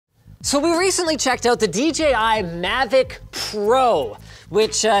So we recently checked out the DJI Mavic Pro,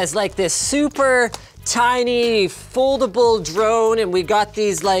 which is like this super tiny foldable drone, and we got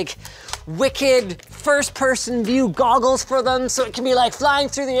these like wicked first person view goggles for them, so it can be like flying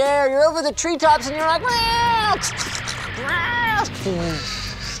through the air. You're over the treetops and you're like,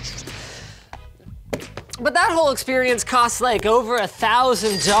 but that whole experience costs like over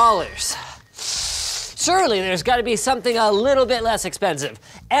 $1,000. Surely there's gotta be something a little bit less expensive.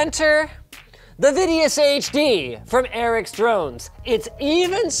 Enter the Vidius HD from Eric's Drones. It's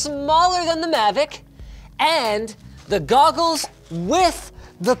even smaller than the Mavic, and the goggles with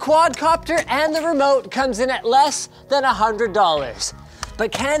the quadcopter and the remote comes in at less than $100.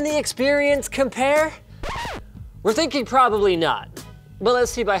 But can the experience compare? We're thinking probably not, but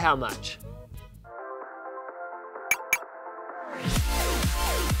let's see by how much.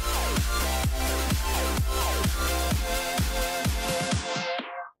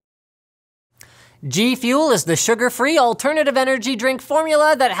 G Fuel is the sugar-free alternative energy drink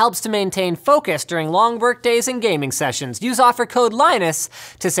formula that helps to maintain focus during long work days and gaming sessions. Use offer code Linus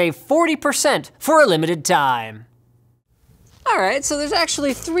to save 40% for a limited time. All right, so there's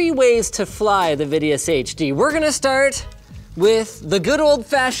actually 3 ways to fly the Vidius HD. We're gonna start with the good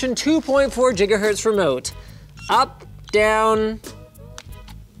old-fashioned 2.4 gigahertz remote. Up, down,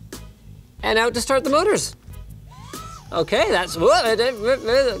 and out to start the motors. Okay, that's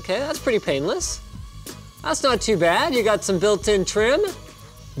pretty painless. That's not too bad. You got some built-in trim.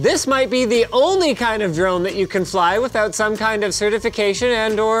 This might be the only kind of drone that you can fly without some kind of certification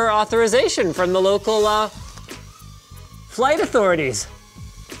and or authorization from the local flight authorities.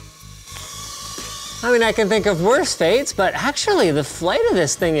 I mean, I can think of worse fates, but actually the flight of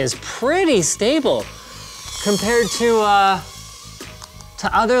this thing is pretty stable compared to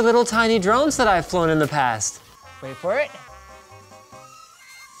other little tiny drones that I've flown in the past. Wait for it.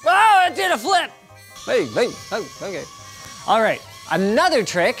 Oh, it did a flip! Hey, oh, okay. All right, another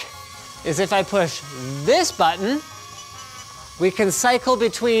trick is if I push this button, we can cycle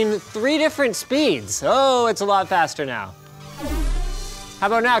between 3 different speeds. Oh, it's a lot faster now. How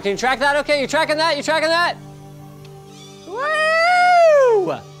about now? Can you track that? Okay, you tracking that? You tracking that? Woo!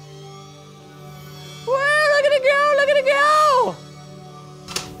 Woo, look at it go, look at it go!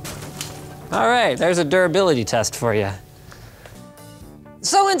 All right, there's a durability test for you.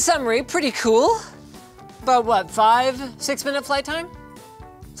 So in summary, pretty cool. About what, 5-6 minute flight time?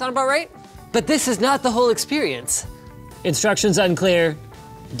 Sound about right? But this is not the whole experience. Instructions unclear,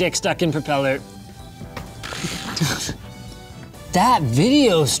 dick stuck in propeller. That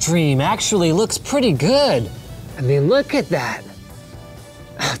video stream actually looks pretty good. I mean, look at that.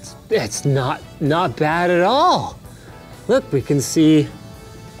 It's not bad at all. Look, we can see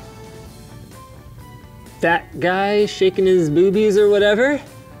that guy shaking his boobies or whatever.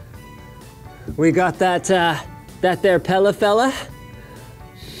 We got that there Pella fella.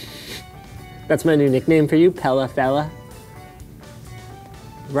 That's my new nickname for you, Pella fella.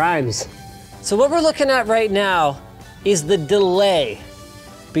 Rhymes. So what we're looking at right now is the delay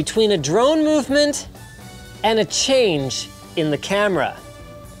between a drone movement and a change in the camera.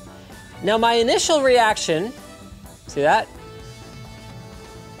 Now my initial reaction, see that?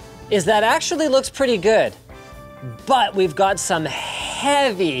 Is that actually looks pretty good, but we've got some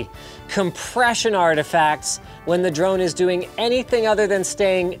heavy compression artifacts when the drone is doing anything other than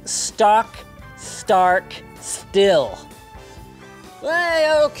staying stark still.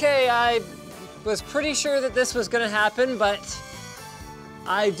 Hey, okay, I was pretty sure that this was gonna happen, but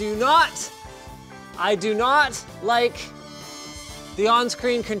I do not like the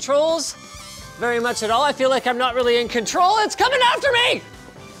on-screen controls very much at all. I feel like I'm not really in control. It's coming after me!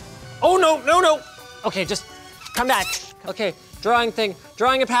 Oh no. Okay, just come back. Okay, drawing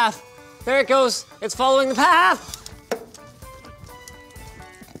a path. There it goes, it's following the path.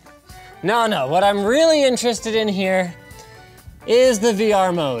 No, what I'm really interested in here is the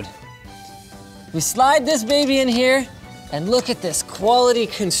VR mode. We slide this baby in here and look at this quality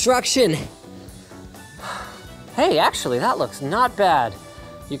construction. Hey, actually, that looks not bad.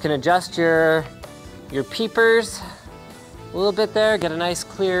 You can adjust your peepers a little bit there, get a nice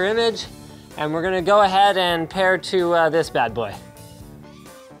clear image, and we're gonna go ahead and pair to this bad boy.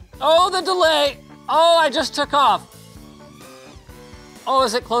 Oh, the delay! Oh, I just took off. Oh,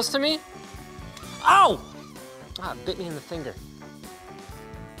 is it close to me? Ow! Ah, it bit me in the finger.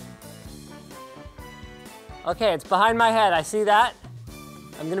 Okay, it's behind my head, I see that.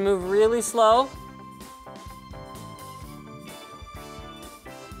 I'm gonna move really slow.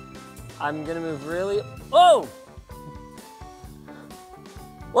 I'm gonna move really, oh!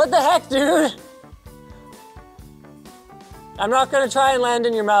 What the heck, dude? I'm not gonna try and land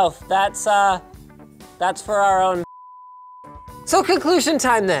in your mouth. That's for our own. So conclusion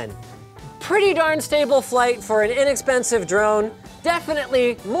time then. Pretty darn stable flight for an inexpensive drone.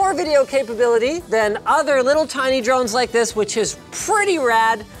 Definitely more video capability than other little tiny drones like this, which is pretty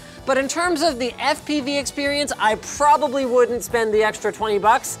rad. But in terms of the FPV experience, I probably wouldn't spend the extra 20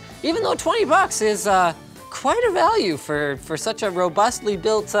 bucks, even though 20 bucks is quite a value for such a robustly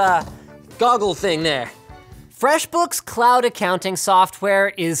built goggle thing there. FreshBooks cloud accounting software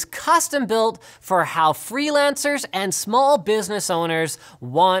is custom built for how freelancers and small business owners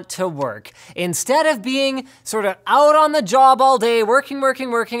want to work. Instead of being sort of out on the job all day, working,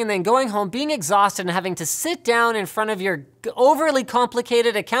 and then going home, being exhausted and having to sit down in front of your overly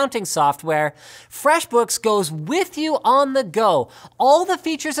complicated accounting software, FreshBooks goes with you on the go. All the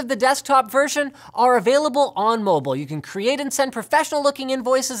features of the desktop version are available on mobile. You can create and send professional looking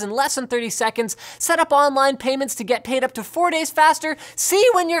invoices in less than 30 seconds, set up online payments to get paid up to 4 days faster, see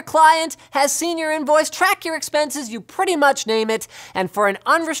when your client has seen your invoice, track your expenses, you pretty much name it. And for an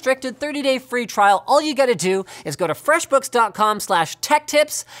unrestricted 30-day free trial, all you gotta do is go to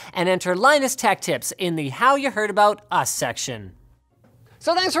freshbooks.com/techtips and enter Linus Tech Tips in the How You Heard About Us section.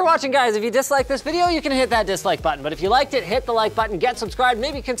 So thanks for watching, guys. If you disliked this video, you can hit that dislike button. But if you liked it, hit the like button, get subscribed,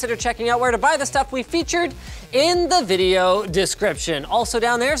 maybe consider checking out where to buy the stuff we featured in the video description. Also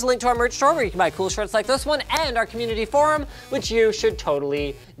down there is a link to our merch store where you can buy cool shirts like this one and our community forum, which you should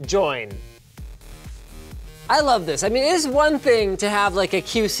totally join. I love this. I mean, it is one thing to have like a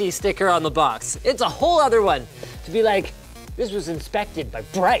QC sticker on the box. It's a whole other one to be like, this was inspected by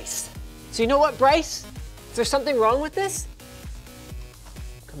Bryce. So you know what, Bryce? Is there something wrong with this?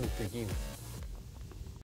 Coming for you.